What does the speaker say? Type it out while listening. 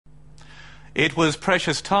It was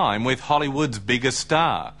precious time with Hollywood's biggest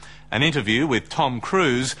star. An interview with Tom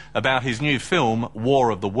Cruise about his new film, War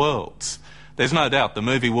of the Worlds. There's no doubt the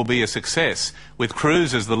movie will be a success, with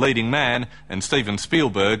Cruise as the leading man and Steven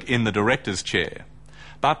Spielberg in the director's chair.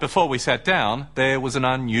 But before we sat down, there was an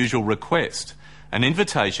unusual request. An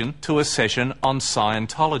invitation to a session on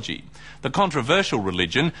Scientology, the controversial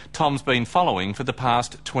religion Tom's been following for the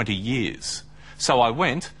past 20 years. So I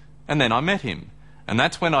went, and then I met him. And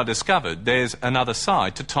that's when I discovered there's another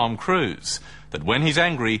side to Tom Cruise, that when he's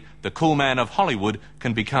angry, the cool man of Hollywood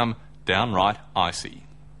can become downright icy.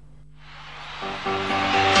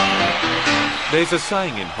 There's a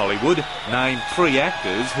saying in Hollywood, name 3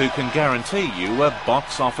 actors who can guarantee you a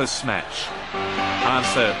box office smash.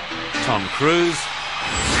 Answer, Tom Cruise.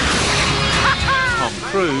 Tom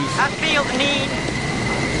Cruise. I feel the need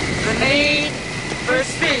for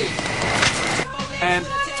speed. And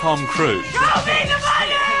Tom Cruise. Show me the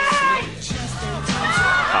money!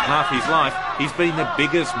 For half his life, he's been the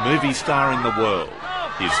biggest movie star in the world.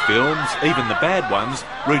 His films, even the bad ones,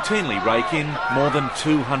 routinely rake in more than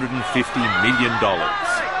 $250 million.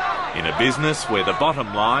 In a business where the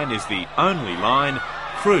bottom line is the only line,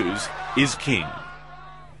 Cruise is king.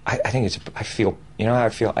 I think I feel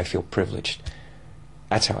privileged.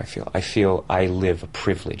 That's how I feel. I feel I live a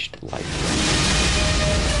privileged life.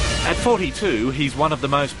 At 42, he's one of the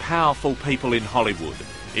most powerful people in Hollywood,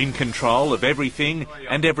 in control of everything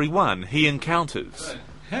and everyone he encounters.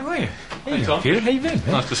 How are you? Hey, Tom. Peter, how you been?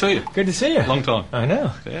 Nice to see you. Good to see you. Long time. I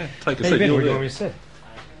know. Yeah, take a How seat. you been? Where do you You're want me to sit?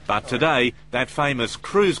 But today, that famous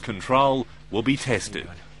cruise control will be tested.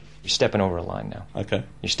 You're stepping over a line now. Okay.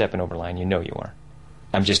 You're stepping over a line. You know you are.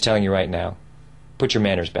 I'm just telling you right now, put your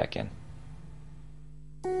manners back in.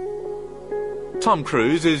 Tom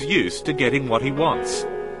Cruise is used to getting what he wants.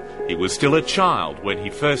 He was still a child when he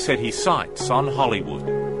first set his sights on Hollywood.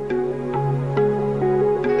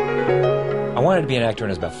 I wanted to be an actor when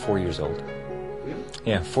I was about 4 years old.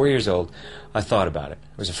 Yeah, 4 years old. I thought about it.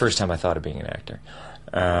 It was the first time I thought of being an actor.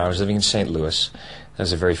 I was living in St. Louis. That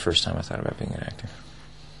was the very first time I thought about being an actor.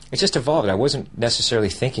 It just evolved. I wasn't necessarily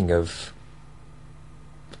thinking of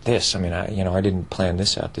this. I mean, I didn't plan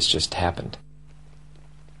this out. This just happened.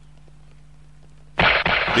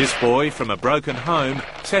 This boy from a broken home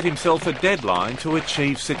set himself a deadline to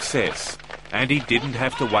achieve success, and he didn't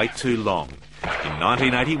have to wait too long. In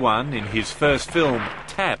 1981, in his first film,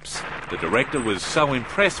 Taps, the director was so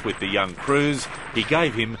impressed with the young Cruise, he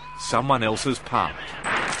gave him someone else's part.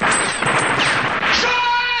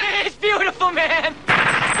 It's beautiful, man!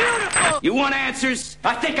 Beautiful! You want answers?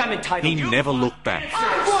 I think I'm entitled. He never looked back.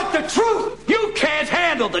 I want the truth! You can't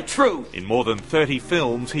handle the truth! In more than 30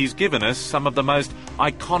 films, he's given us some of the most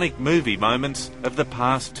iconic movie moments of the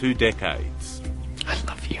past 2 decades. I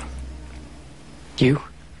love you. You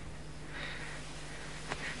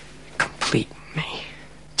complete me.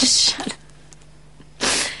 Just shut up.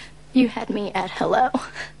 You had me at hello.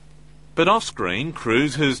 But off-screen,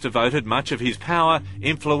 Cruise has devoted much of his power,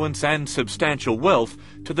 influence and substantial wealth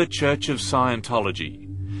to the Church of Scientology.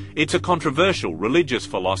 It's a controversial religious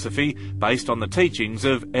philosophy based on the teachings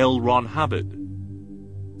of L. Ron Hubbard.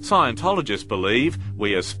 Scientologists believe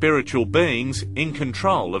we are spiritual beings in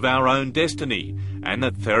control of our own destiny, and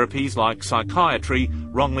that therapies like psychiatry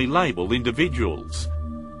wrongly label individuals.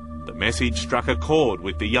 The message struck a chord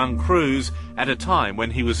with the young Cruise at a time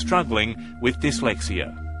when he was struggling with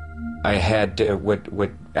dyslexia. I had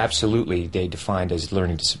what absolutely they defined as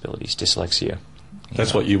learning disabilities, dyslexia.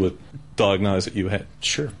 That's what you were diagnosed that you had?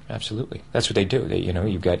 Sure, absolutely. That's what they do.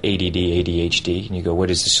 You've got ADD, ADHD, and you go, what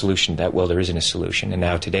is the solution to that? Well, there isn't a solution. And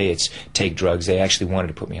now today it's take drugs. They actually wanted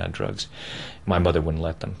to put me on drugs. My mother wouldn't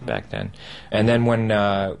let them back then. And then when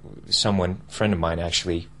a friend of mine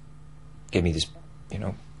actually gave me this, it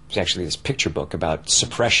was actually this picture book about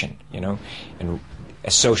suppression, and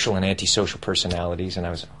social and antisocial personalities, and I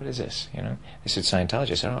was, what is this? They said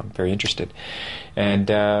Scientologist. I said, I'm very interested. And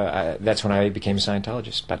that's when I became a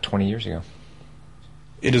Scientologist, about 20 years ago.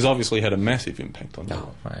 It has obviously had a massive impact on you.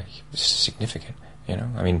 No, it was significant,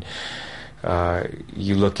 I mean,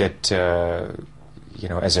 you look at,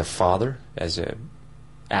 as a father, as a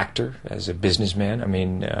actor, as a businessman, I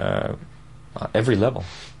mean, every level,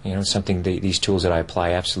 something, these tools that I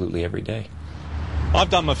apply absolutely every day. I've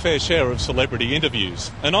done my fair share of celebrity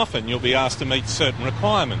interviews, and often you'll be asked to meet certain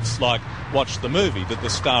requirements, like watch the movie that the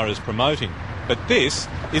star is promoting. But this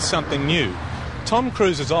is something new. Tom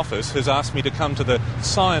Cruise's office has asked me to come to the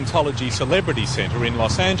Scientology Celebrity Centre in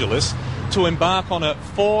Los Angeles to embark on a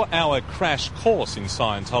 4-hour crash course in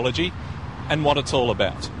Scientology and what it's all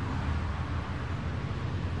about.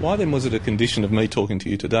 Why then was it a condition of me talking to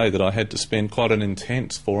you today that I had to spend quite an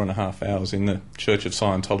intense 4.5 hours in the Church of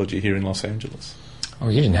Scientology here in Los Angeles? Oh,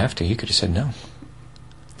 you didn't have to. You could have said no.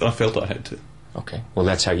 I felt I had to. Okay. Well,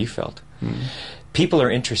 that's how you felt. People are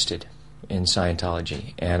interested in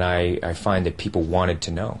Scientology, and I find that people wanted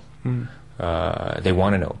to know. They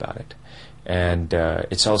want to know about it. And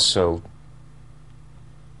it's also,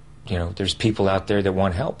 you know, there's people out there that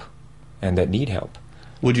want help and that need help.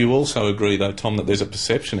 Would you also agree, though, Tom, that there's a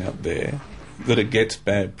perception out there that it gets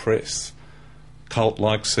bad press,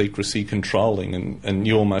 cult-like secrecy, controlling, and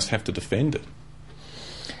you almost have to defend it?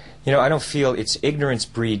 You know, I don't feel it's ignorance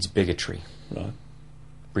breeds bigotry. Right.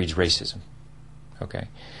 Breeds racism. Okay.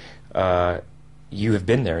 You have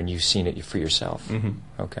been there and you've seen it for yourself.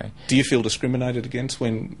 Okay. Do you feel discriminated against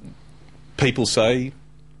when people say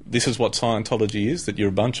this is what Scientology is, that you're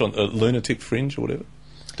a bunch on a lunatic fringe or whatever?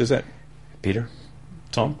 Does that... Peter?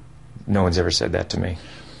 Tom? No one's ever said that to me.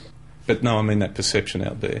 But no, I mean that perception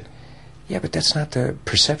out there. Yeah, but that's not the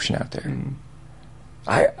perception out there.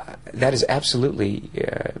 That is absolutely,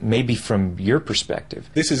 maybe from your perspective.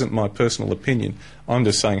 This isn't my personal opinion. I'm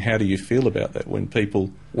just saying, how do you feel about that when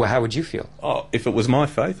people... Well, how would you feel? Oh, if it was my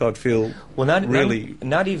faith, I'd feel really...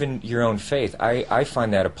 Not even your own faith. I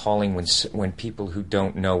find that appalling when people who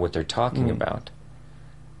don't know what they're talking about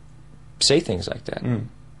say things like that.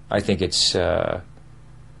 I think it's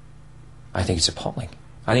appalling.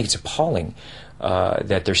 I think it's appalling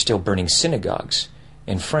that they're still burning synagogues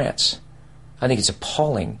in France. I think it's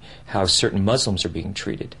appalling how certain Muslims are being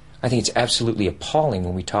treated. I think it's absolutely appalling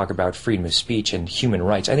when we talk about freedom of speech and human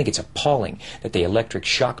rights. I think it's appalling that they electric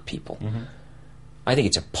shock people. I think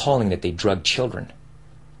it's appalling that they drug children.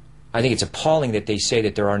 I think it's appalling that they say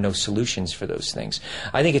that there are no solutions for those things.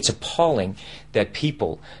 I think it's appalling that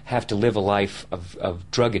people have to live a life of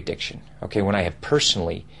drug addiction, okay, when I have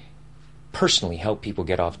personally helped people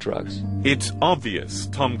get off drugs. It's obvious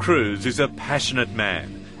Tom Cruise is a passionate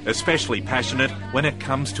man, especially passionate when it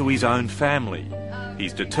comes to his own family.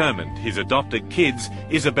 He's determined his adopted kids,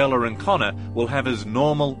 Isabella and Connor, will have as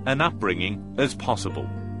normal an upbringing as possible.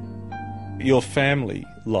 Your family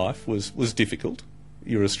life was difficult.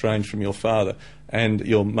 You're estranged from your father, and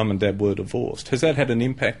your mum and dad were divorced. Has that had an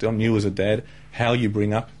impact on you as a dad, how you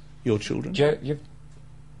bring up your children? Do you have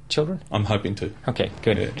children? I'm hoping to. Okay,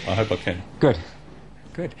 good. Yeah, I hope I can. Good.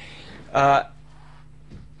 Yeah,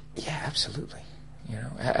 absolutely. You know,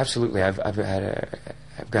 absolutely. I've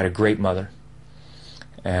got a great mother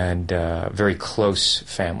and a very close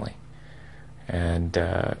family, and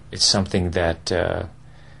it's something that I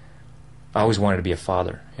always wanted to be a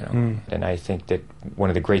father. You know, and I think that one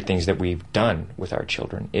of the great things that we've done with our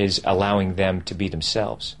children is allowing them to be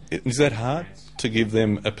themselves. Is that hard, to give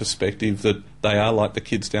them a perspective that they are like the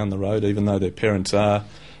kids down the road, even though their parents are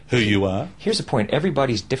who you are? Here's the point: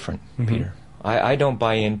 everybody's different, Peter. I don't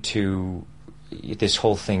buy into this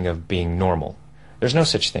whole thing of being normal. There's no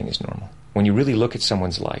such thing as normal. When you really look at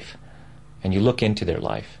someone's life and you look into their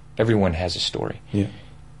life, everyone has a story. Yeah.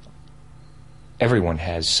 Everyone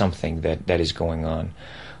has something that is going on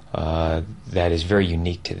that is very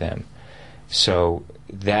unique to them. So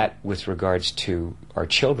that, with regards to our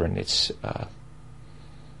children, it's I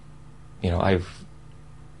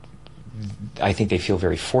think they feel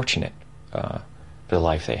very fortunate for the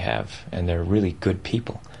life they have, and they're really good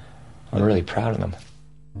people. I'm really proud of them.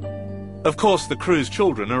 Of course, the Cruise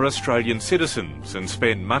children are Australian citizens and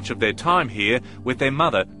spend much of their time here with their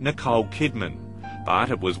mother, Nicole Kidman.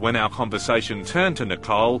 But it was when our conversation turned to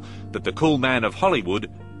Nicole that the cool man of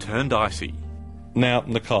Hollywood turned icy. Now,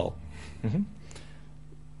 Nicole,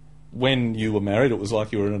 when you were married, it was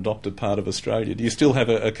like you were an adopted part of Australia. Do you still have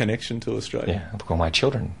a connection to Australia? Yeah, well, my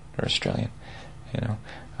children are Australian, you know.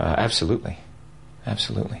 Absolutely.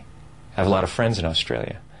 Absolutely. I have a lot of friends in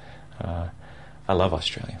Australia. I love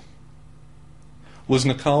Australia. Was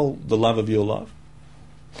Nicole the love of your life?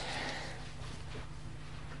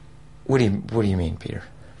 What do you mean, Peter?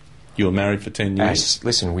 You were married for 10 years.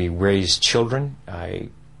 Listen, we raised children.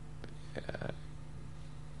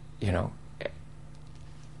 You know,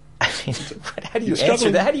 I mean, how do you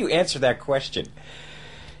answer that? How do you answer that question?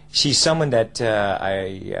 She's someone that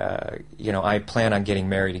I plan on getting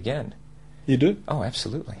married again. You do? Oh,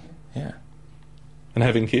 absolutely. Yeah. And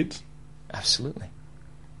having kids? Absolutely.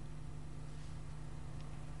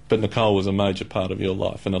 But Nicole was a major part of your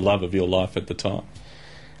life and a love of your life at the time.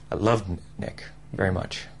 I loved Nick very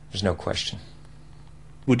much. There's no question.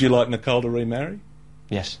 Would you like Nicole to remarry?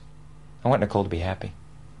 Yes. I want Nicole to be happy.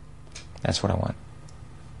 That's what I want.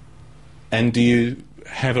 And do you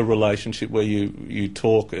have a relationship where you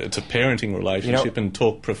talk, it's a parenting relationship, and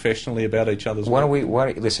talk professionally about each other's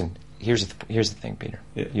work? Listen, here's the thing, Peter.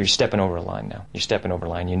 Yeah. You're stepping over a line now. You're stepping over a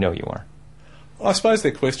line. You know you are. I suppose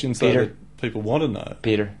they're questions Peter, that people want to know.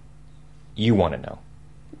 Peter, you want to know.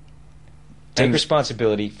 Take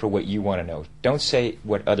responsibility for what you want to know. Don't say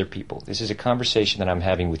what other people. This is a conversation that I'm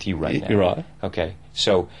having with you right now. You're right. Okay,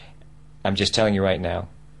 so I'm just telling you right now.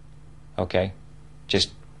 Okay,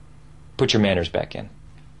 just put your manners back in.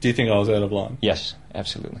 Do you think I was out of line? Yes,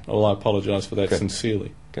 absolutely. Well, I apologise for that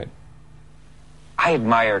sincerely. Good. I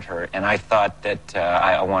admired her, and I thought that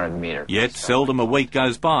I wanted to meet her. Yet seldom a week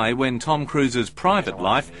goes by when Tom Cruise's private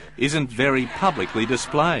life isn't very publicly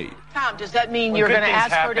displayed. Tom, does that mean you're going to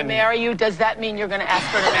ask her to marry you? Does that mean you're going to ask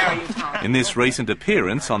her to marry you, Tom? In this recent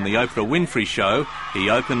appearance on the Oprah Winfrey Show, he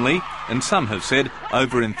openly, and some have said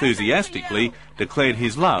over-enthusiastically, declared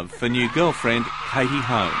his love for new girlfriend Katie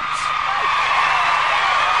Holmes.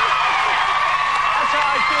 That's how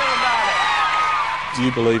I feel about it. Do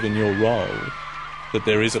you believe in your role that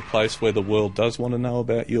there is a place where the world does want to know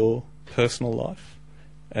about your personal life,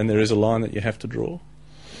 and there is a line that you have to draw?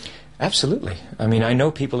 Absolutely. I mean, I know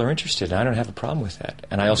people are interested, and I don't have a problem with that.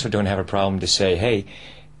 And I also don't have a problem to say, hey,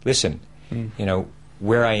 listen, you know,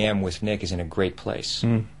 where I am with Nick is in a great place.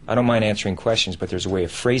 I don't mind answering questions, but there's a way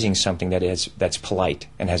of phrasing something that's polite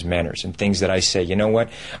and has manners, and things that I say, you know what,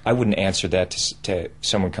 I wouldn't answer that to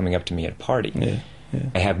someone coming up to me at a party. Yeah.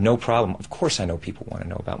 I have no problem. Of course I know people want to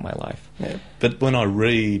know about my life. Yeah. But when I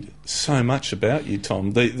read so much about you,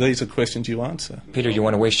 Tom, these are questions you answer. Peter, you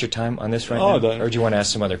want to waste your time on this right now? I don't. Or do you want to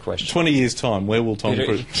ask some other questions? 20 years' time, where will Tom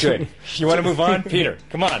Cruise... Good. You want to move on? Peter,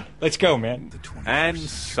 come on. Let's go, man. And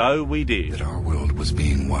so we did. That our world was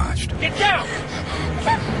being watched. Get down!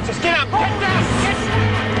 Just get up! Get down!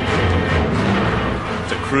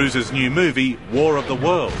 To Cruise's new movie, War of the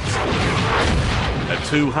Worlds. A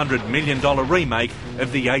 $200 million remake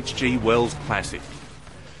of the H.G. Wells classic.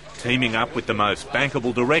 Teaming up with the most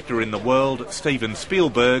bankable director in the world, Steven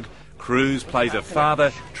Spielberg, Cruise plays a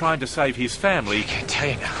father trying to save his family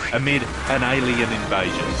amid an alien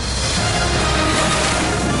invasion.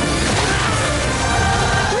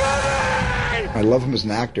 I love him as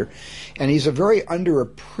an actor, and he's a very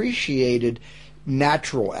underappreciated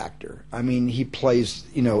natural actor. I mean, he plays,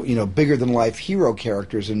 you know, bigger than life hero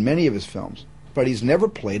characters in many of his films, but he's never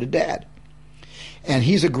played a dad. And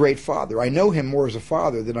he's a great father. I know him more as a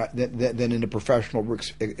father than in a professional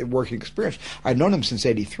working experience. I've known him since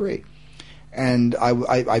 '83, and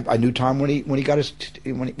I knew Tom when he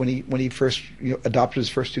first adopted his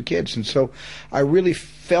first two kids, and so I really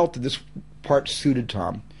felt that this part suited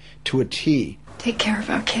Tom to a T. Take care of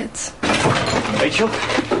our kids. Rachel?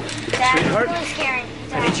 Dad, Sweetheart? who's Karen?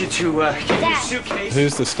 I need you to get your suitcase.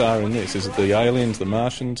 Who's the star in this? Is it the aliens, the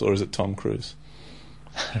Martians, or is it Tom Cruise?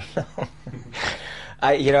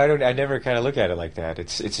 I never kind of look at it like that.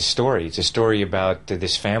 It's a story. It's a story about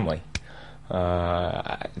this family.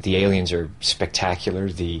 The aliens are spectacular.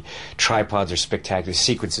 The tripods are spectacular. The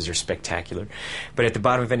sequences are spectacular. But at the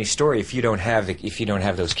bottom of any story, if you don't have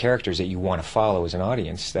those characters that you want to follow as an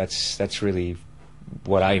audience, that's really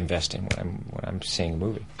what I invest in when I'm seeing a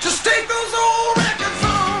movie. Just take those old records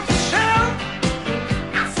on the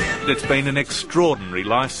shelf. It's been an extraordinary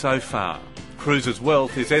life so far. Cruise's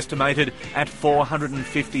wealth is estimated at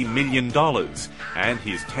 $450 million, and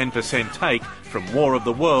his 10% take from War of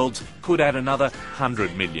the Worlds could add another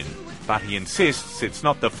 $100 million. But he insists it's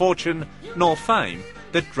not the fortune nor fame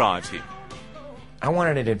that drives him. I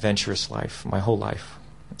wanted an adventurous life, my whole life.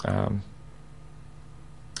 I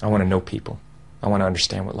want to know people. I want to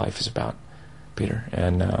understand what life is about, Peter,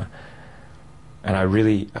 and I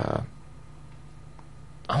really I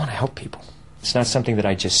want to help people. It's not something that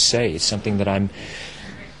I just say. It's something that I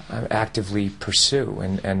actively pursue,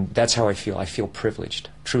 and that's how I feel. I feel privileged,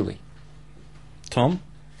 truly. Tom,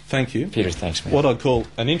 thank you. Peter, thanks, man. What I'd call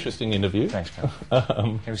an interesting interview. Thanks, pal.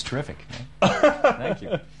 It was terrific, man. Thank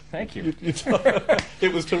you. Thank you.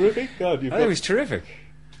 It was terrific? God, it was terrific.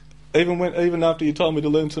 Even after you told me to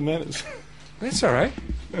learn some manners. That's all right.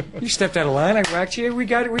 You stepped out of line. I whacked you. We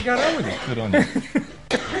got on with it. Good on you.